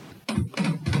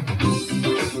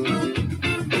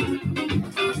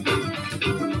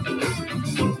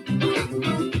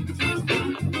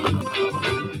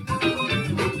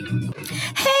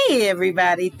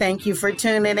everybody. Thank you for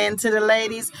tuning in to the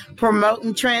Ladies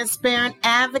Promoting Transparent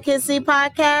Advocacy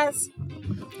podcast.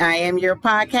 I am your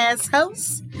podcast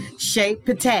host, Shay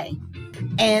Pate.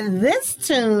 And this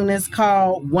tune is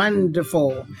called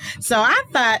Wonderful. So I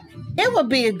thought it would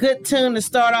be a good tune to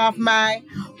start off my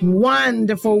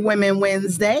Wonderful Women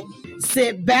Wednesday.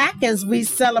 Sit back as we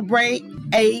celebrate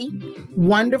a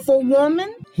wonderful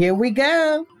woman. Here we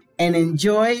go. And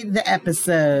enjoy the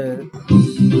episode.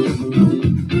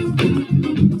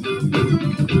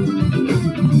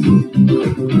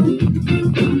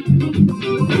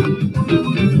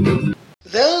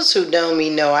 Those who know me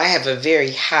know I have a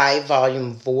very high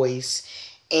volume voice.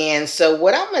 And so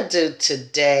what I'm going to do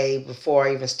today, before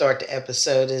I even start the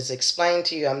episode, is explain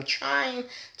to you I'm trying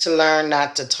to learn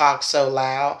not to talk so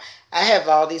loud. I have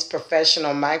all these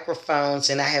professional microphones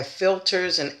and I have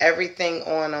filters and everything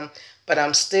on them, but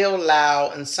I'm still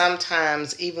loud. And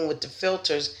sometimes, even with the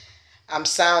filters, I'm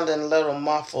sounding a little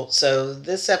muffled. So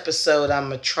this episode, I'm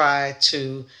going to try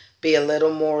to be a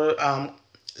little more,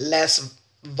 less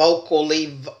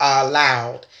vocally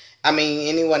loud. I mean,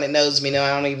 anyone that knows me know I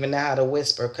don't even know how to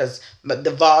whisper but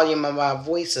the volume of my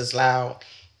voice is loud.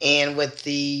 And with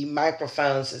the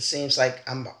microphones, it seems like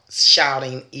I'm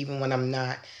shouting even when I'm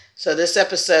not. So this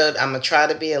episode, I'm going to try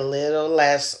to be a little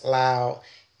less loud.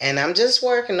 And I'm just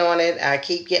working on it. I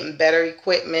keep getting better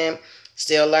equipment,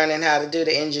 still learning how to do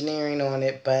the engineering on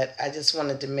it. But I just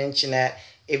wanted to mention that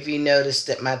if you notice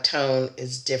that my tone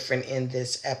is different in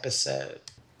this episode.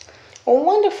 On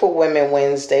Wonderful Women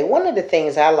Wednesday, one of the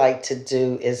things I like to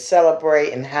do is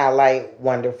celebrate and highlight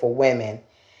wonderful women.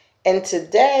 And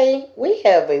today we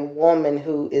have a woman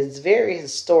who is very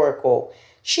historical.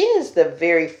 She is the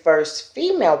very first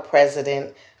female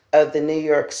president of the New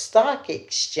York Stock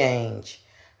Exchange.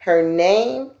 Her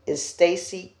name is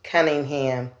Stacey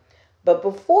Cunningham. But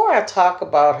before I talk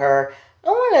about her,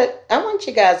 I want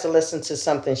you guys to listen to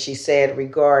something she said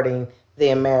regarding the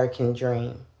American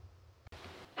dream.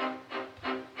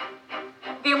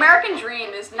 The American dream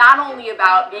is not only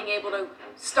about being able to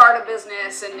start a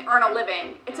business and earn a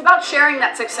living, it's about sharing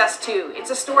that success too. It's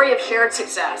a story of shared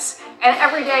success. And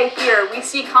every day here, we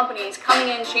see companies coming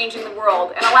in, changing the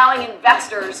world, and allowing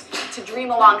investors to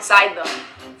dream alongside them.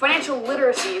 Financial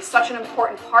literacy is such an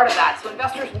important part of that, so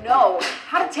investors know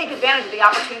how to take advantage of the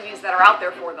opportunities that are out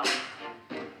there for them.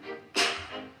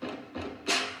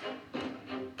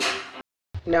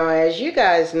 Now, as you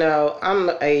guys know,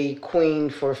 I'm a queen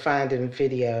for finding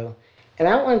video, and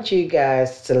I want you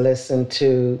guys to listen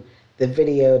to the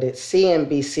video that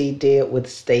CNBC did with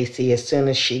Stacey as soon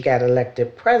as she got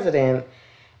elected president,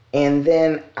 and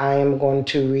then I am going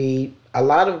to read a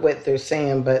lot of what they're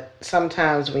saying, but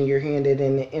sometimes when you're hearing it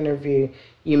in the interview,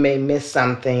 you may miss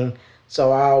something,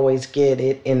 so I always get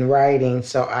it in writing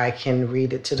so I can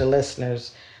read it to the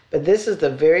listeners. But this is the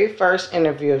very first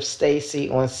interview of Stacey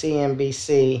on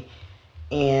CNBC,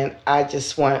 and I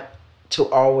just want to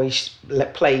always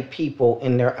play people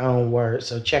in their own words.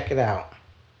 So check it out.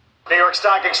 New York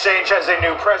Stock Exchange has a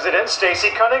new president. Stacey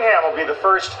Cunningham will be the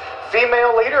first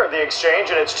female leader of the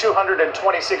exchange in its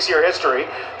 226-year history.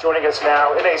 Joining us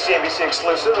now in a CNBC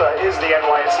exclusive is the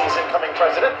NYSE's incoming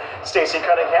president, Stacey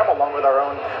Cunningham, along with our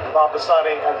own Bob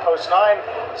Bassani and Post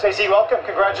 9. Stacey, welcome.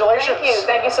 Congratulations. Thank you.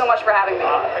 Thank you so much for having me.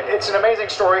 It's an amazing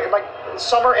story. Like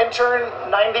summer intern,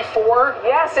 94.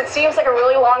 Yes, it seems like a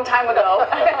really long time ago,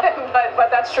 but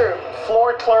that's true.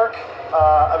 Floor clerk.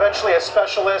 Eventually a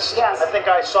specialist. Yes. I think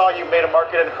I saw you made a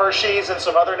market in Hershey's and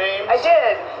some other names. I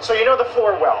did. So you know the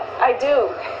floor well. I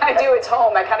do. It's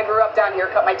home. I kind of grew up down here,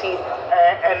 cut my teeth.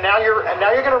 And now you're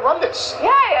going to run this.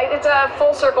 Yeah, it's a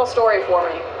full circle story for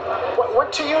me.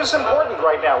 What to you is important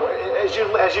right now as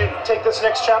you take this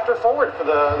next chapter forward for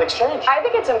the exchange? I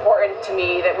think it's important to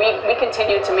me that we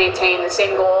continue to maintain the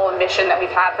same goal and mission that we've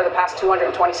had for the past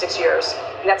 226 years.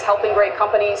 And that's helping great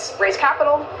companies raise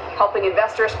capital, helping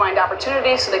investors find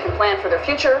opportunities so they can plan for their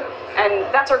future. And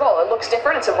that's our goal. It looks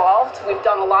different. It's evolved. We've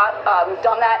done a lot. We've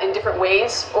done that in different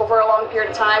ways over a long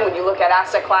period of time when you look at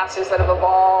asset classes that have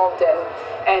evolved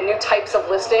and new types of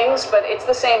listings. But it's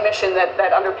the same mission that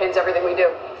underpins everything we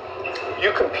do.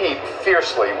 You compete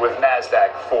fiercely with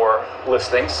NASDAQ for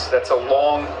listings. That's a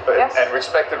long and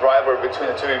respected rivalry between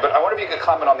the two of you. But I wonder if you could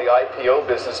comment on the IPO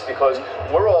business, because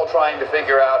we're all trying to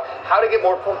figure out how to get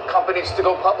more companies to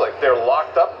go public. They're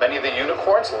locked up, many of the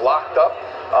unicorns locked up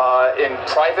in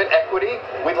private equity.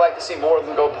 We'd like to see more of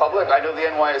them go public. I know the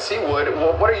NYSE would.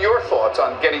 What are your thoughts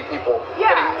on getting people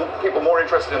more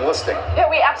interested in listing? Yeah,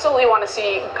 we absolutely want to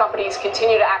see companies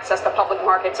continue to access the public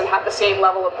markets and have the same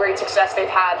level of great success they've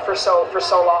had for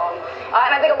so long.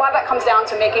 And I think a lot of that comes down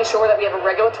to making sure that we have a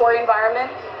regulatory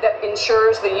environment that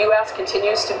ensures the U.S.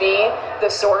 continues to be the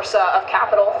source of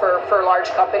capital for large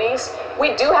companies.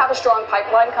 We do have a strong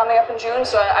pipeline coming up in June,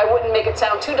 so I wouldn't make it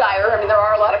sound too dire. I mean, there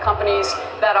are a lot of companies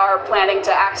that are planning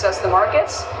to access the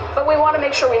markets, but we want to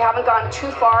make sure we haven't gone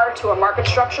too far to a market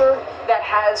structure that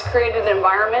has created an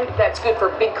environment that's good for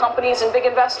big companies and big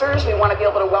investors. We want to be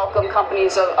able to welcome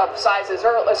companies of sizes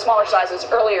or smaller sizes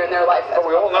earlier in their life. But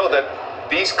we all know that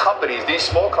these companies, these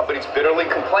small companies, bitterly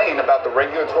complain about the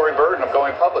regulatory burden of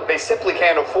going public. They simply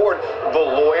can't afford the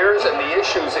lawyers and the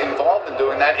issues involved in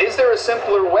doing that. Is there a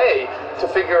simpler way to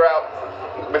figure out,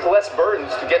 with less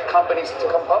burdens, to get companies to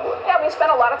come public? Yeah, we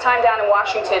spent a lot of time down in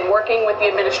Washington working with the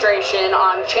administration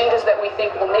on changes that we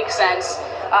think will make sense,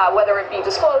 whether it be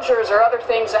disclosures or other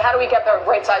things. So how do we get the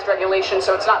right-sized regulation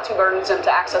so it's not too burdensome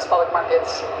to access public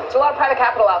markets? There's a lot of private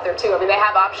capital out there too. I mean, they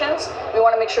have options. We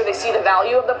want to make sure they see the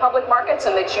value of the public markets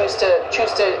and they choose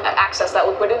to access that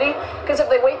liquidity. Because if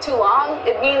they wait too long,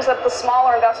 it means that the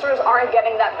smaller investors aren't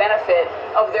getting that benefit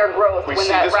of their growth. We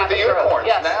see this with the unicorns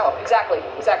now. Exactly.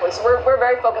 So we're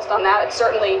very focused on that. It's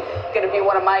certainly going to be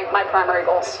one of my primary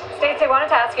goals. Stacey, I wanted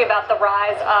to ask you about the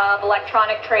rise of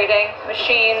electronic trading,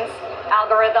 machines,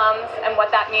 algorithms, and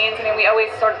what that means. I mean, we always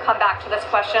sort of come back to this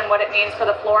question, what it means for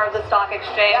the floor of the stock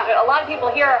exchange. Yeah. A lot of people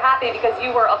here are happy because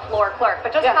you were a floor clerk,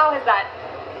 but just how has that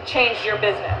changed your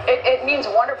business? It means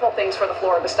wonderful things for the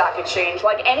floor of the stock exchange.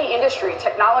 Like any industry,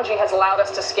 technology has allowed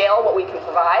us to scale what we can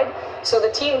provide. So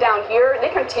the team down here,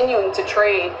 they're continuing to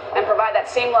trade and provide that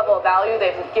same level of value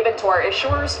they've given to our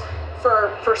issuers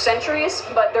for centuries,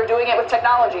 but they're doing it with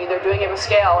technology, they're doing it with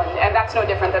scale, and that's no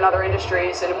different than other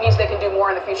industries, and it means they can do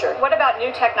more in the future. What about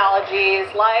new technologies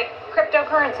like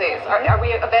cryptocurrencies? Are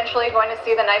we eventually going to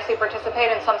see the NYSE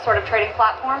participate in some sort of trading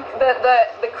platform?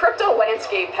 The crypto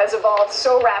landscape has evolved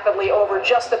so rapidly over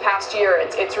just the past year.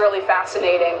 It's really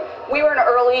fascinating. We were an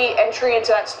early entry into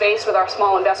that space with our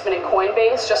small investment in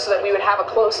Coinbase, just so that we would have a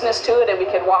closeness to it and we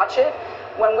could watch it.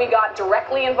 When we got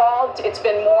directly involved, it's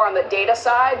been more on the data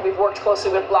side. We've worked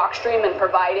closely with Blockstream in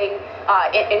providing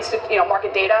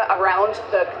market data around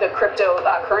the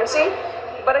cryptocurrency.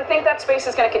 But I think that space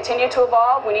is going to continue to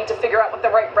evolve. We need to figure out what the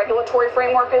right regulatory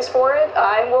framework is for it,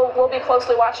 and we'll be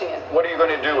closely watching it. What are you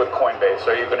going to do with Coinbase?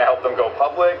 Are you going to help them go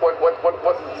public? What?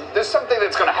 There's something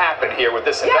that's going to happen here with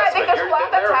this investment. I think there's a lot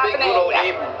that's happening. There are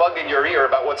big little bug in your ear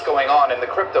about what's going on in the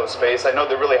crypto space. I know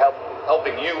they're really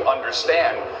helping you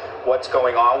understand what's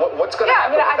going on. What's going to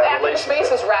happen with that relationship? I think the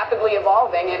space is rapidly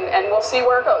evolving, and we'll see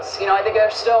where it goes. I think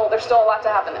there's still a lot to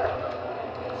happen there.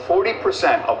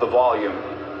 40% of the volume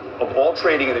of all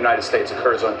trading in the United States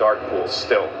occurs on dark pools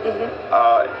still.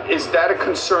 Mm-hmm. Is that a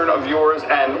concern of yours,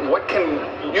 and what can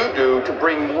you do to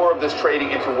bring more of this trading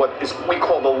into what we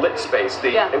call the lit space,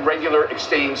 the regular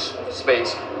exchange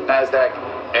space,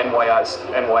 NASDAQ,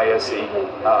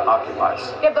 NYSE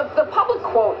occupies? Yeah, the public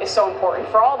quote is so important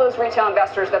for all those retail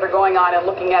investors that are going on and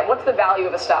looking at what's the value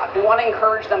of a stock. We want to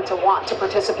encourage them to want to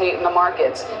participate in the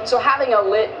markets. So having a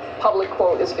lit public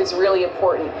quote is really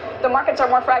important. The markets are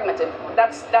more fragmented.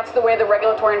 That's the way the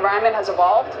regulatory environment has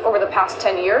evolved over the past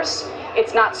 10 years.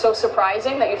 It's not so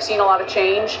surprising that you've seen a lot of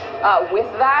change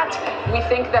with that. We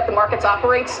think that the markets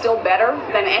operate still better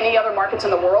than any other markets in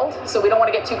the world. So we don't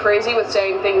want to get too crazy with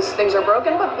saying things are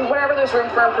broken, but wherever there's room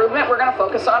for improvement, we're going to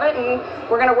focus on it, and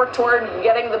we're going to work toward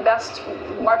getting the best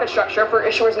market structure for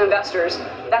issuers and investors.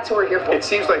 That's what we're here for. It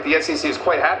seems like the SEC is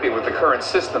quite happy with the current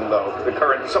system, though, the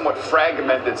current somewhat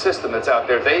fragmented system that's out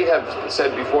there. They have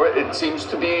said before it seems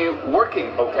to be working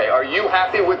okay. Are you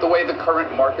happy with the way the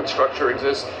current market structure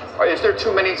exists? Is there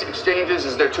too many exchanges?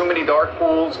 Is there too many dark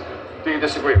pools? Do you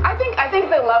disagree? I think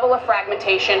the level of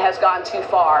fragmentation has gone too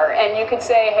far, and you could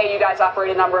say, hey, you guys operate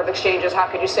a number of exchanges, how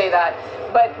could you say that?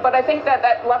 But I think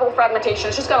that level of fragmentation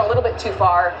has just gone a little bit too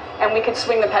far, and we could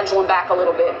swing the pendulum back a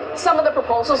little bit. Some of the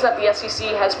proposals that the SEC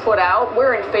has put out,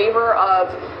 we're in favor of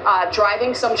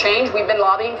driving some change. We've been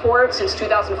lobbying for it since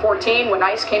 2014 when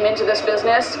ICE came into this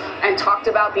business and talked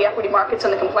about the equity markets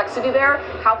and the complexity there.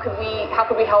 How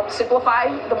could we help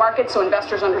simplify the markets so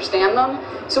investors understand them?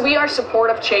 So we are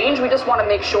supportive of change. We just want to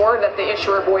make sure that the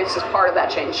issuer voice is part of that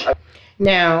change.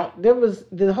 Now,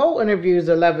 the whole interview is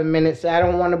 11 minutes. So I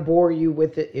don't want to bore you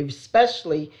with it,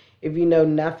 especially if you know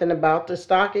nothing about the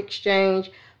stock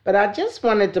exchange. But I just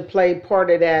wanted to play part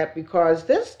of that because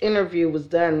this interview was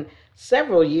done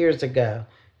several years ago.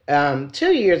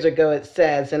 2 years ago, it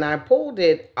says, and I pulled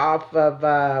it off of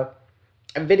a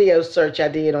video search I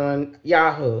did on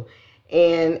Yahoo.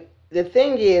 And the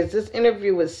thing is, this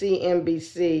interview with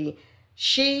CNBC,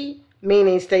 she,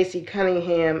 meaning Stacey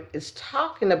Cunningham, is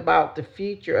talking about the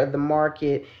future of the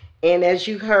market. And as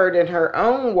you heard in her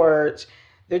own words,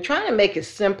 they're trying to make it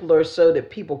simpler so that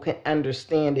people can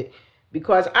understand it.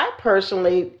 Because I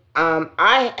personally,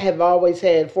 I have always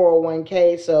had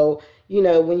 401k. So,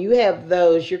 when you have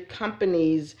those, your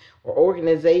companies or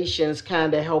organizations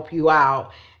kind of help you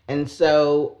out. And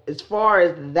so, as far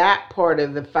as that part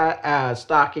of the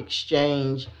stock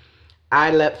exchange,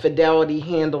 I let Fidelity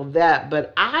handle that.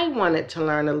 But I wanted to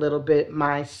learn a little bit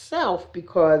myself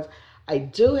because I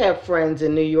do have friends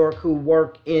in New York who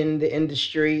work in the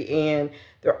industry, and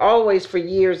they're always for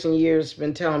years and years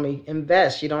been telling me,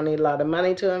 invest. You don't need a lot of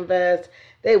money to invest.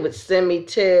 They would send me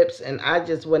tips and I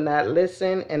just would not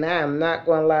listen. And I am not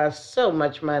going to lie, so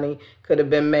much money could have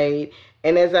been made.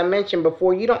 And as I mentioned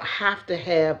before, you don't have to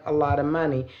have a lot of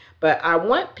money. But I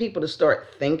want people to start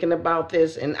thinking about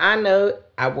this. And I know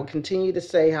I will continue to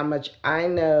say how much I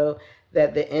know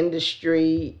that the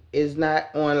industry is not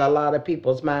on a lot of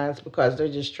people's minds because they're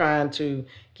just trying to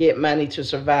get money to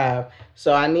survive.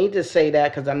 So I need to say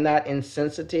that because I'm not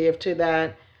insensitive to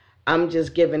that. I'm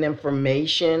just giving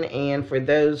information. And for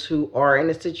those who are in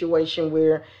a situation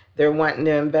where they're wanting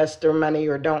to invest their money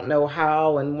or don't know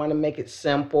how and want to make it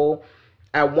simple,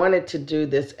 I wanted to do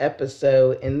this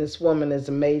episode. And this woman is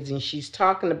amazing. She's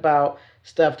talking about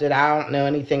stuff that I don't know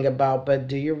anything about, but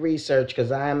do your research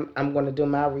because I'm going to do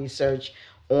my research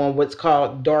on what's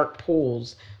called dark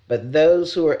pools. But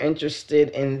those who are interested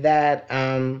in that,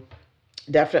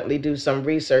 definitely do some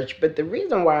research. But the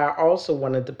reason why I also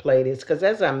wanted to play this, because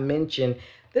as I mentioned,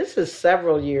 this is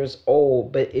several years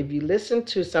old, but if you listen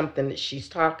to something that she's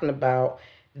talking about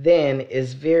then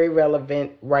is very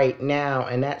relevant right now,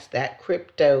 and that's that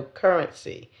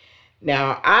cryptocurrency.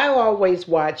 Now, I always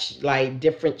watch like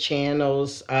different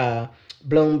channels,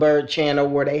 Bloomberg channel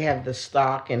where they have the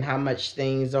stock and how much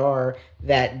things are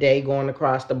that day going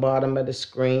across the bottom of the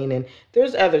screen. And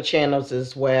there's other channels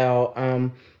as well.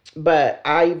 But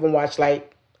I even watch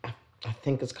like, I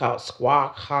think it's called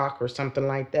Squawk Hawk or something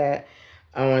like that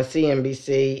on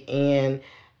CNBC. And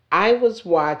I was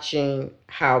watching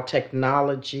how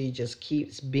technology just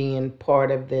keeps being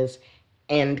part of this,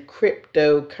 and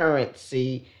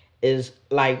cryptocurrency is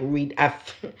like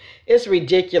it's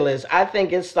ridiculous. I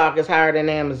think its stock is higher than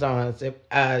Amazon's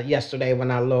yesterday when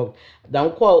I looked.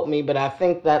 Don't quote me, but I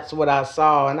think that's what I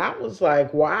saw, and I was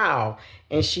like, wow.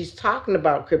 And she's talking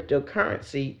about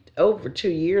cryptocurrency over 2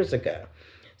 years ago.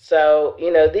 So,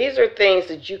 these are things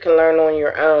that you can learn on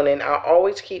your own. And I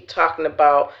always keep talking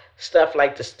about stuff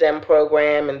like the STEM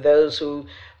program and those who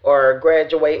are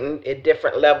graduating at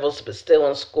different levels but still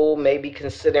in school, maybe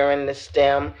considering the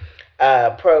STEM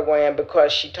program,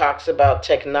 because she talks about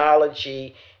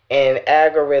technology and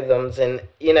algorithms. And,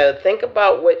 think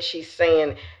about what she's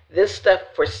saying. This stuff,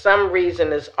 for some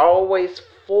reason, is always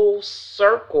full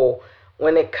circle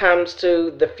when it comes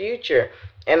to the future.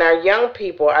 And our young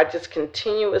people, I just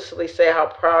continuously say how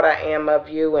proud I am of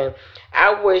you. And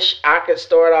I wish I could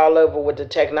start all over with the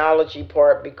technology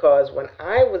part, because when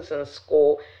I was in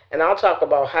school, and I'll talk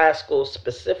about high school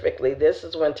specifically, this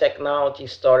is when technology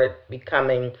started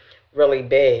becoming really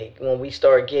big, when we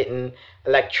started getting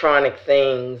electronic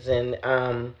things. And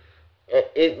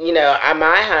at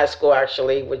my high school,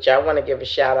 actually, which I want to give a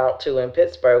shout out to in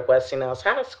Pittsburgh, Westinghouse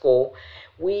High School,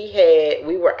 this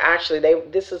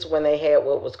is when they had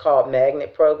what was called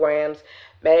magnet programs.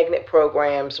 Magnet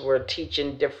programs were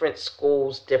teaching different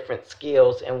schools different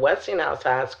skills, and Westinghouse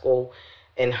High School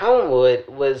in Homewood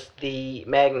was the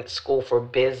magnet school for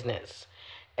business.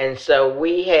 And so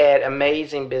we had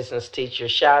amazing business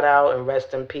teachers. Shout out and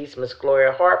rest in peace, Miss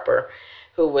Gloria Harper,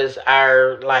 who was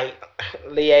our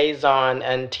liaison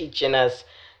and teaching us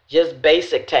just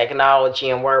basic technology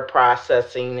and word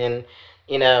processing. And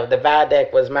the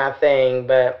VIDEC was my thing,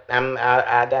 but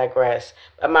I digress.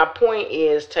 But my point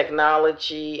is,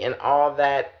 technology and all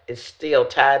that is still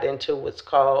tied into what's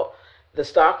called the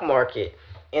stock market.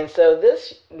 And so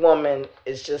this woman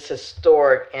is just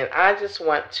historic, and I just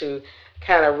want to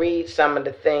kind of read some of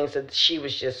the things that she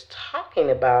was just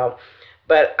talking about.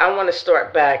 But I want to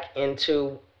start back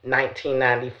into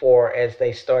 1994 as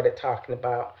they started talking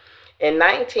about. In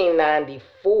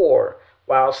 1994,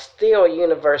 while still a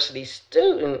university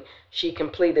student, she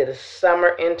completed a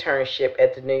summer internship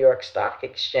at the New York Stock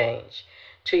Exchange.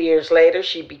 2 years later,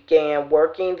 she began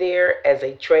working there as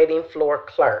a trading floor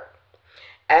clerk.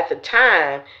 At the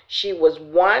time, she was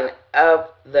one of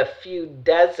the few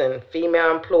dozen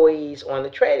female employees on the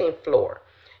trading floor,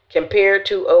 compared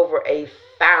to over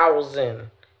 1,000.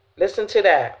 Listen to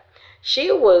that.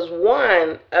 She was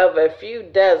one of a few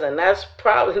dozen. That's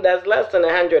less than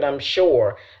 100, I'm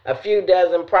sure. A few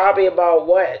dozen, probably about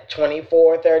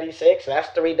 24, 36. That's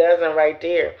 3 dozen right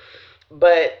there.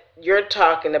 But you're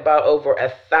talking about over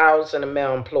 1,000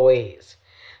 male employees.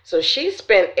 So she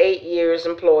spent 8 years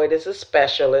employed as a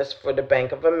specialist for the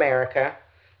Bank of America.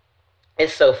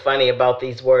 It's so funny about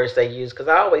these words they use because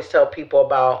I always tell people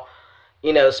about,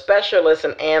 specialists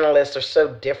and analysts are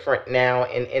so different now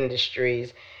in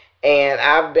industries. And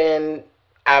I've been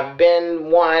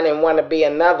one and want to be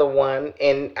another one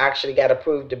and actually got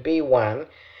approved to be one.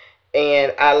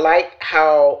 And I like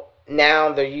how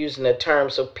now they're using the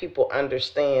term so people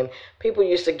understand. People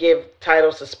used to give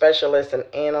titles to specialists and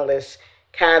analysts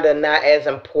kind of not as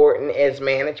important as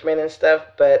management and stuff,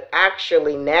 but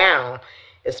actually now,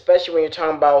 especially when you're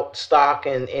talking about stock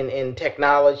and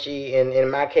technology, and in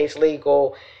my case,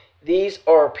 legal, these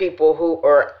are people who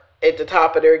are at the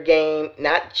top of their game,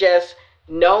 not just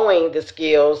knowing the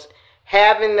skills,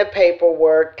 having the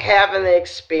paperwork, having the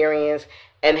experience,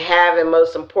 and having,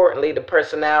 most importantly, the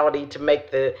personality to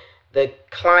make the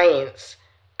clients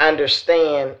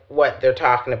understand what they're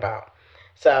talking about.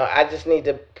 So I just need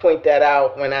to point that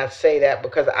out when I say that,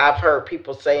 because I've heard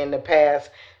people say in the past,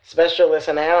 specialists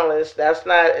and analysts, that's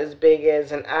not as big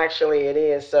as, and actually it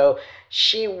is. So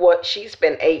she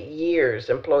spent 8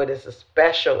 years employed as a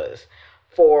specialist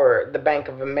for the Bank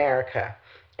of America.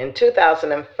 In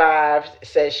 2005, it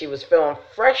says she was feeling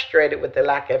frustrated with the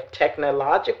lack of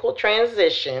technological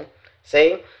transition.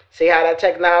 See how that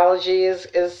technology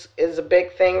is a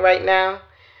big thing right now?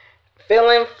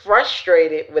 Feeling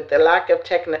frustrated with the lack of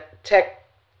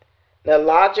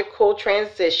technological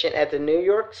transition at the New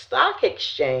York Stock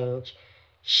Exchange,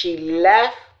 she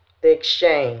left the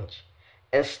exchange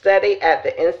and studied at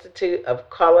the Institute of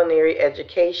Culinary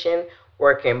Education,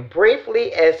 working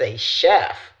briefly as a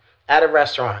chef at a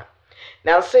restaurant.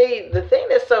 Now, see, the thing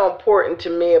that's so important to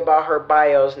me about her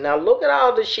bios, now look at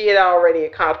all that she had already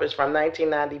accomplished from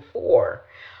 1994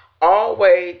 all the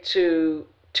way to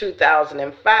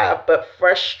 2005, but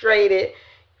frustrated.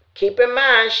 Keep in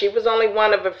mind, she was only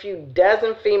one of a few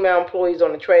dozen female employees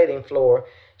on the trading floor.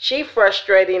 She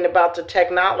frustrating about the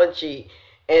technology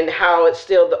and how it's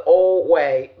still the old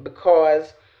way,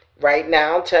 because right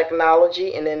now,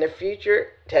 technology, and in the future,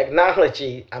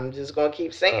 technology, I'm just going to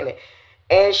keep saying it.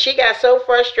 And she got so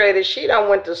frustrated, she done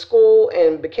went to school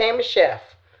and became a chef.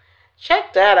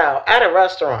 Check that out, at a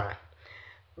restaurant.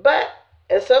 But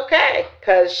it's okay,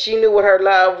 because she knew what her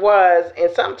love was. And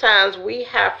sometimes we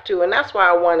have to, and that's why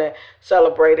I want to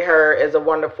celebrate her as a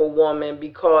wonderful woman,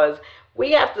 because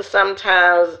we have to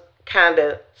sometimes kind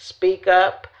of speak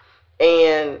up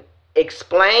and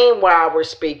explain why we're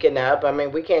speaking up. I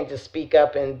mean, we can't just speak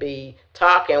up and be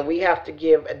talking. We have to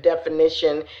give a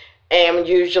definition and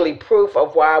usually proof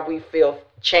of why we feel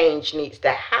change needs to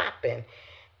happen.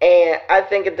 And I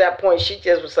think at that point, she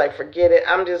just was like, forget it.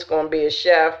 I'm just going to be a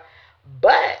chef.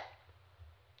 But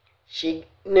she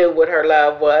knew what her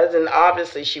love was, and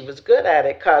obviously she was good at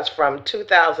it, because from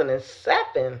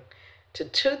 2007 to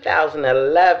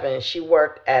 2011, she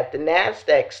worked at the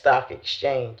NASDAQ Stock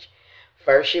Exchange.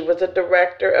 First, she was a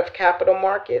director of capital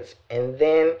markets, and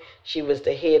then she was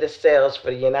the head of sales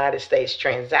for the United States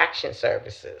Transaction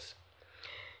Services.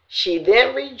 She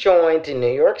then rejoined the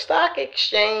New York Stock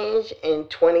Exchange in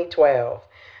 2012.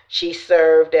 She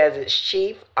served as its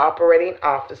chief operating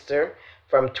officer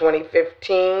from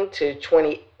 2015 to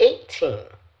 2018.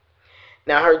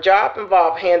 Now, her job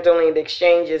involved handling the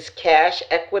exchange's cash,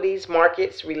 equities,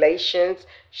 markets,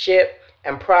 relationship,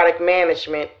 and product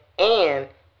management, and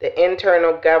the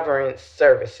internal governance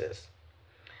services.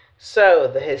 So,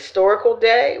 the historical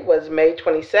day was May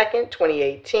 22nd,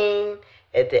 2018.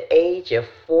 At the age of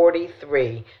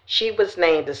 43, she was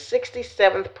named the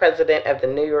 67th president of the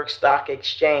New York Stock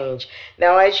Exchange.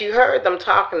 Now, as you heard them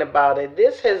talking about it,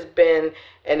 this has been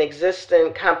an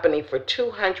existing company for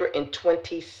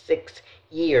 226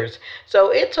 years.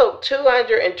 So it took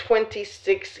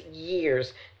 226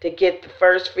 years to get the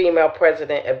first female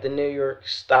president of the New York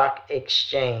Stock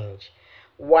Exchange.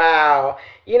 Wow.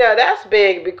 That's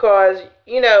big, because,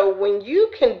 when you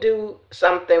can do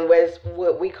something with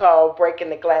what we call breaking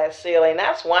the glass ceiling,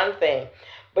 that's one thing.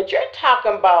 But you're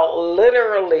talking about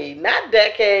literally, not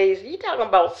decades, you're talking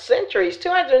about centuries,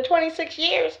 226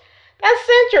 years. That's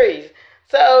centuries.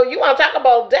 So you want to talk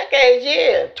about decades?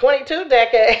 Yeah, 22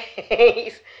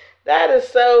 decades. That is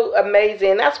so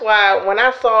amazing. That's why when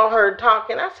I saw her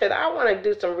talking, I said, I want to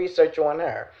do some research on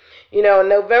her. In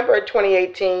November of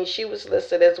 2018, she was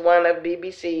listed as one of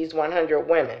BBC's 100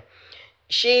 women.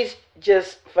 She's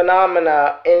just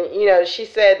phenomenal. And, she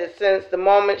said that since the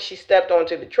moment she stepped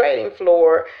onto the trading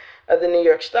floor of the New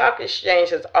York Stock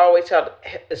Exchange, has always held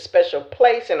a special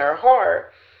place in her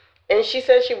heart. And she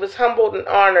said she was humbled and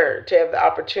honored to have the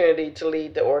opportunity to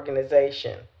lead the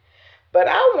organization. But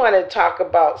I want to talk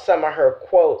about some of her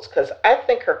quotes because I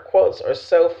think her quotes are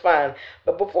so fun.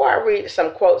 But before I read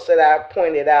some quotes that I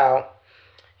pointed out,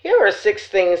 here are 6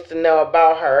 things to know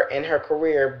about her and her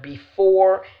career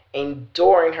before and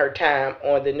during her time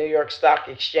on the New York Stock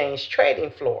Exchange trading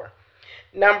floor.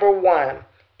 Number 1,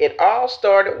 it all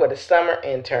started with a summer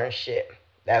internship.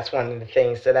 That's one of the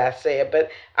things that I said,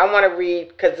 but I want to read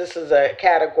because this is a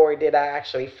category that I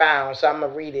actually found, so I'm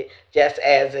going to read it just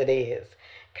as it is.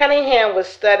 Cunningham was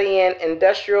studying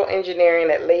industrial engineering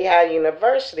at Lehigh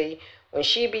University when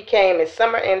she became a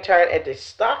summer intern at the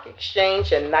stock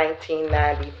exchange in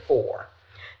 1994.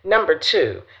 Number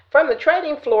 2, from the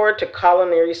trading floor to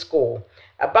culinary school.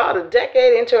 About a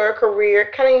decade into her career,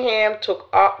 Cunningham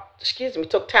took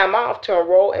time off to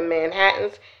enroll in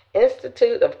Manhattan's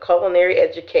Institute of Culinary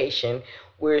Education,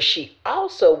 where she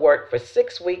also worked for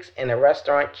 6 weeks in a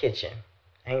restaurant kitchen.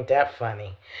 Ain't that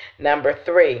funny? Number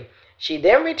 3, she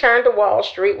then returned to Wall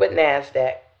Street with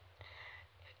NASDAQ.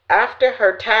 After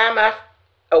her time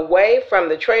away from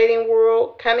the trading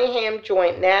world, Cunningham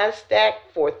joined NASDAQ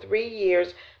for 3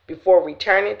 years before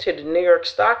returning to the New York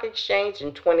Stock Exchange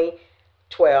in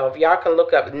 2012. Y'all can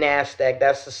look up NASDAQ.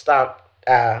 That's the stock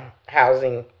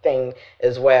housing thing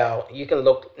as well. You can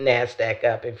look NASDAQ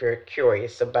up if you're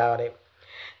curious about it.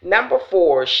 Number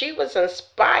 4, she was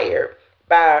inspired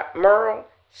by Meryl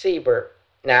Siebert.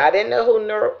 Now, I didn't know who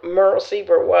Meryl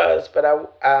Siebert was, but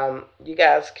you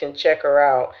guys can check her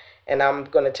out, and I'm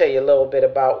going to tell you a little bit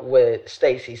about what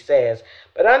Stacy says.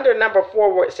 But under number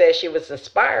 4, where it says she was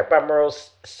inspired by Meryl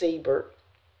Siebert,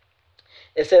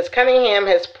 it says Cunningham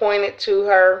has pointed to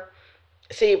her,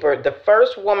 Siebert, the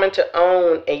first woman to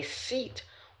own a seat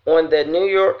on the New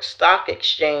York Stock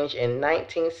Exchange in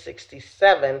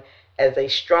 1967, as a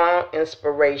strong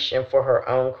inspiration for her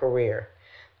own career.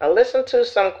 Now listen to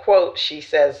some quotes she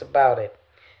says about it.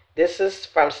 This is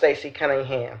from Stacey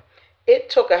Cunningham. It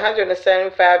took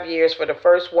 175 years for the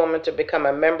first woman to become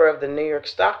a member of the New York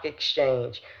Stock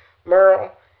Exchange.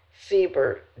 Meryl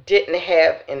Siebert didn't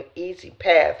have an easy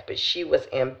path, but she was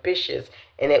ambitious,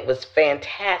 and it was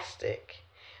fantastic.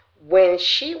 When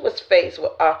she was faced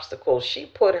with obstacles, she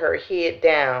put her head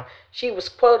down. She was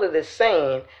quoted as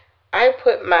saying, "I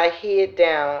put my head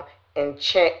down and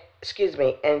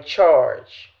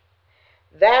charge."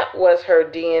 That was her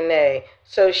DNA.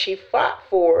 So she fought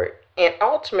for it, and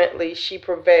ultimately she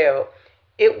prevailed.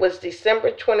 It was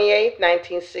December 28,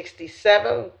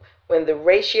 1967, when the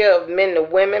ratio of men to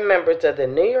women members of the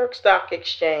New York Stock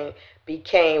Exchange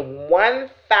became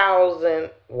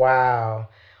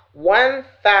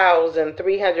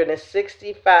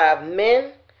 1,365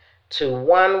 men to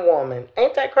 1 woman.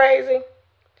 Ain't that crazy?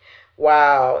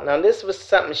 Wow. Now, this was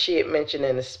something she had mentioned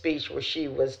in a speech where she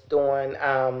was doing,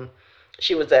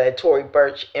 she was at a Tory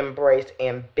Burch Embrace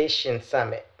Ambition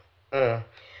Summit.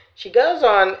 She goes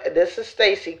on, this is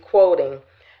Stacy quoting,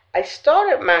 "I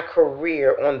started my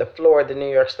career on the floor of the New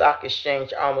York Stock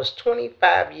Exchange almost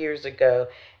 25 years ago,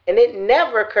 and it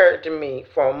never occurred to me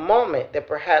for a moment that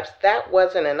perhaps that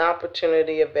wasn't an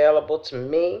opportunity available to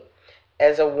me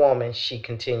as a woman," she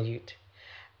continued.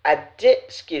 I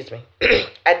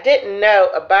didn't know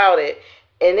about it,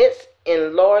 and it's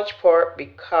in large part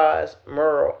because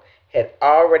Meryl had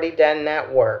already done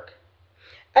that work.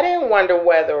 I didn't wonder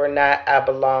whether or not I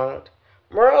belonged.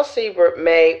 Meryl Siebert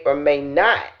may or may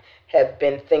not have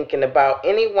been thinking about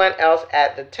anyone else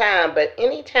at the time, but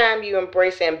anytime you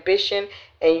embrace ambition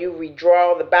and you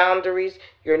redraw the boundaries,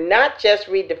 you're not just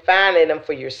redefining them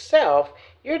for yourself,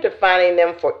 you're defining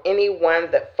them for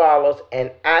anyone that follows,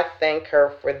 and I thank her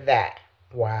for that.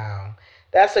 Wow.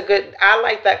 I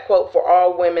like that quote for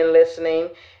all women listening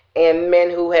and men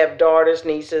who have daughters,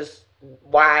 nieces,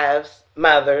 wives,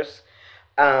 mothers.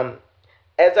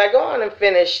 As I go on and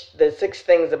finish the 6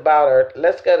 things about her,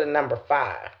 let's go to number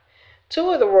 5.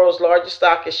 2 of the world's largest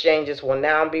stock exchanges will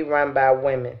now be run by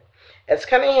women. As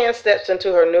Cunningham steps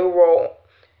into her new role,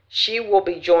 she will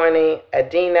be joining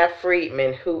Adena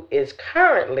Friedman, who is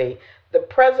currently the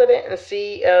president and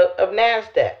CEO of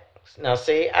NASDAQ. Now,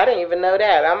 see, I didn't even know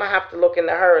that. I'm going to have to look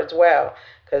into her as well,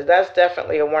 because that's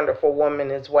definitely a wonderful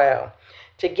woman as well.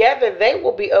 Together, they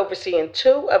will be overseeing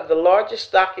 2 of the largest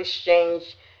stock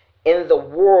exchanges in the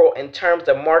world in terms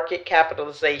of market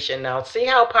capitalization. Now, see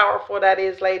how powerful that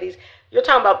is, ladies? You're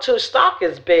talking about 2. Stock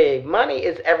is big. Money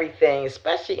is everything,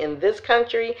 especially in this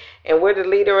country, and we're the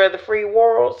leader of the free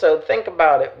world. So think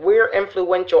about it. We're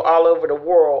influential all over the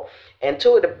world, and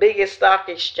 2 of the biggest stock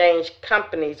exchange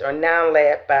companies are now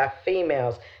led by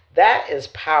females. That is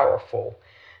powerful.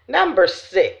 Number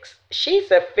 6,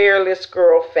 she's a Fearless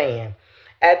Girl fan.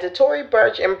 At the Tory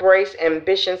Burch Embrace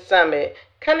Ambition Summit,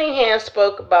 Cunningham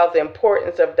spoke about the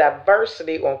importance of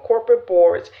diversity on corporate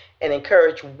boards and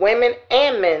encouraged women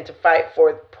and men to fight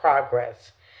for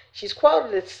progress. She's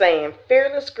quoted as saying,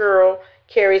 "Fearless Girl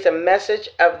carries a message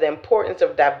of the importance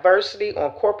of diversity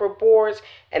on corporate boards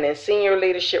and in senior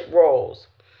leadership roles."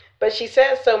 But she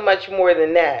says so much more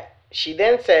than that. She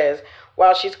then says,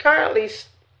 while she's currently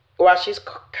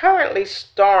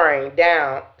staring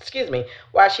down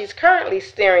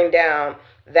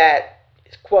that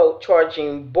quote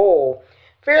Charging Bull,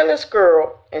 Fearless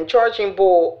Girl and Charging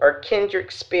Bull are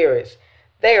kindred spirits.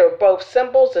 They are both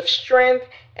symbols of strength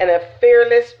and of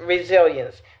fearless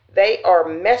resilience. They are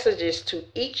messages to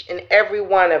each and every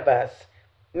one of us,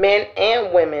 men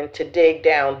and women, to dig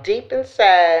down deep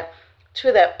inside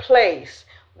to that place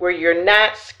where you're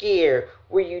not scared,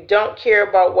 where you don't care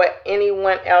about what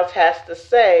anyone else has to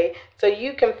say, so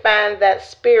you can find that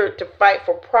spirit to fight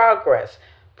for progress.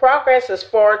 Progress is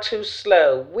far too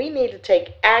slow. We need to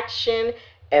take action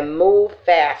and move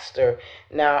faster.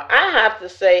 Now, I have to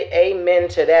say amen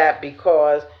to that,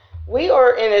 because we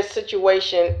are in a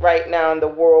situation right now in the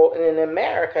world, and in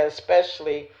America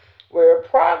especially, where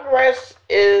progress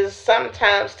is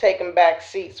sometimes taking back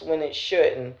seats when it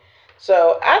shouldn't.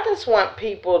 So I just want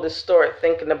people to start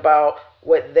thinking about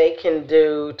what they can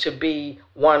do to be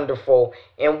wonderful.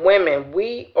 And women,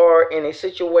 we are in a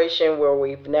situation where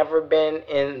we've never been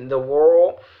in the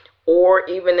world, or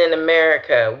even in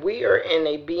America. We are in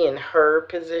a being heard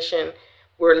position.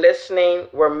 We're listening,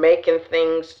 we're making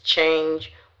things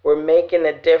change, we're making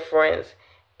a difference,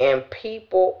 and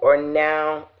people are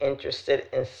now interested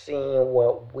in seeing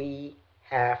what we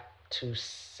have to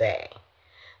say.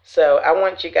 So I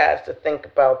want you guys to think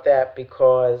about that,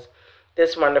 because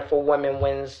this wonderful Women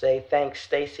Wednesday, thanks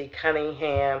Stacey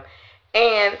Cunningham.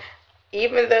 And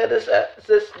even though this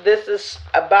is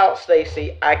about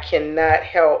Stacey, I cannot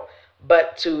help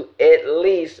but to at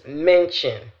least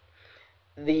mention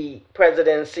the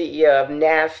president and CEO of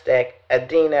NASDAQ,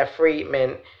 Adena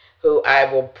Friedman, who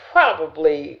I will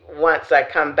probably, once I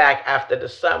come back after the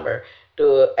summer,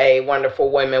 do a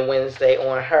wonderful Women Wednesday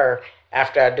on her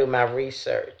after I do my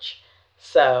research.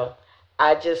 So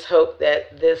I just hope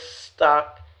that this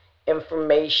stock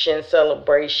information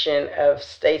celebration of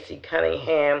Stacey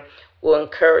Cunningham will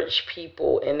encourage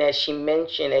people. And as she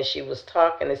mentioned, as she was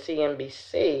talking to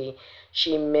CNBC,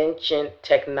 she mentioned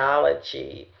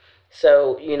technology.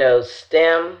 So,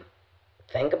 STEM,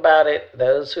 think about it.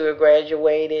 Those who are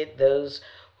graduated, those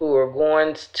who are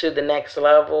going to the next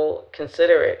level,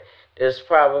 consider it. There's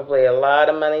probably a lot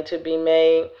of money to be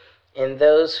made. And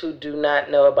those who do not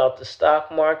know about the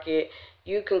stock market,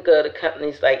 you can go to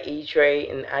companies like E-Trade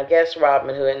and I guess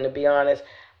Robinhood. And to be honest,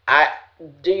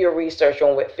 do your research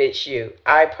on what fits you.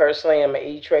 I personally am an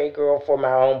E-Trade girl for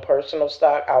my own personal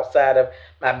stock outside of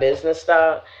my business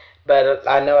stock. But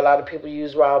I know a lot of people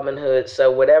use Robinhood.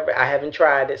 So whatever, I haven't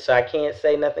tried it, so I can't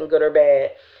say nothing good or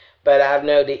bad. But I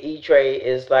know the E-Trade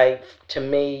is like, to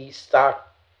me, stock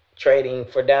trading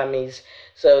for dummies,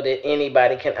 so that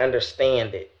anybody can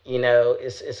understand it.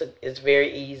 It's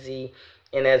very easy.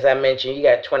 And as I mentioned, you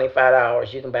got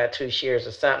 $25. You can buy 2 shares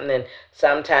of something. And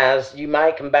sometimes you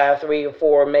might can buy 3 or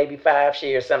 4, maybe 5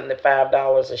 shares, something at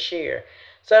 $5 a share.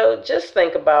 So just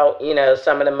think about,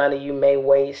 some of the money you may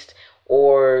waste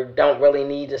or don't really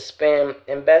need to spend.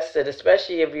 Invest it,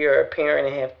 especially if you're a parent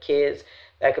and have kids.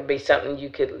 That could be something you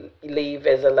could leave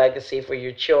as a legacy for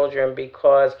your children,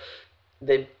 because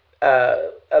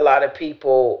a lot of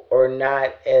people are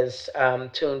not as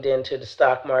tuned into the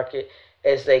stock market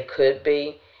as they could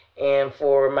be. And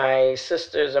for my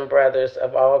sisters and brothers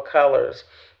of all colors,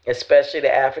 especially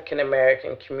the African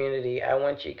American community, I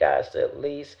want you guys to at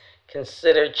least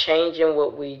consider changing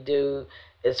what we do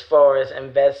as far as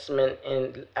investment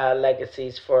in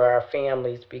legacies for our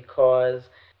families, because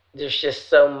there's just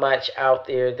so much out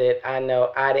there that I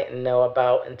know I didn't know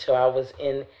about until I was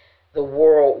in the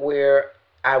world where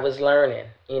I was learning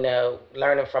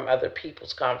from other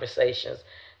people's conversations,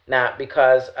 not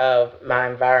because of my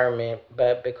environment,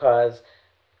 but because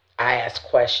I ask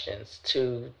questions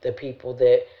to the people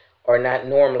that are not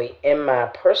normally in my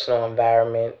personal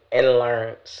environment and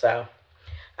learn. So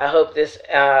I hope this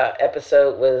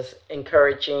episode was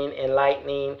encouraging,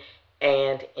 enlightening,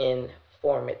 and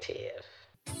informative.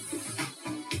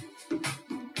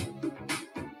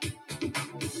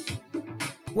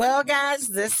 Well, guys,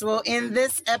 this will end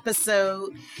this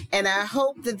episode, and I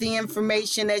hope that the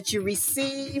information that you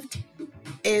received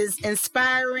is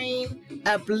inspiring,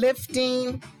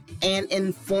 uplifting, and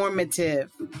informative.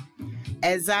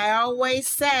 As I always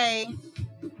say,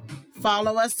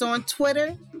 follow us on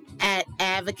Twitter at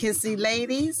Advocacy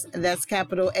Ladies. That's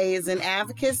capital A as in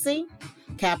advocacy.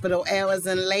 capital L as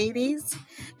in ladies.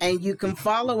 And you can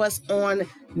follow us on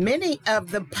many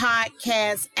of the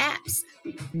podcast apps.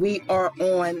 We are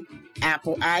on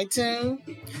Apple iTunes,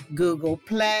 Google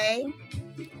Play,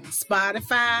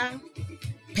 Spotify,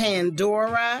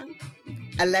 Pandora,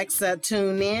 Alexa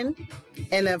TuneIn,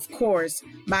 and of course,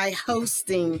 my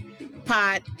hosting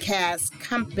podcast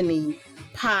company,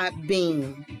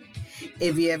 Podbean.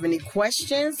 If you have any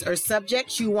questions or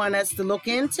subjects you want us to look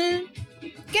into,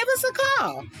 give us a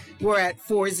call. We're at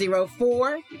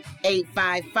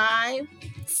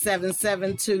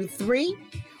 404-855-7723,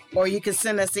 or you can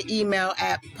send us an email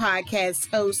at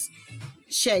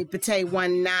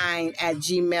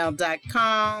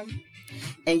podcastthostshaypate19@gmail.com.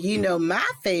 And you know my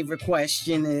favorite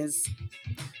question is,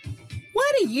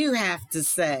 what do you have to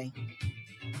say?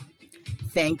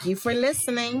 Thank you for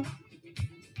listening.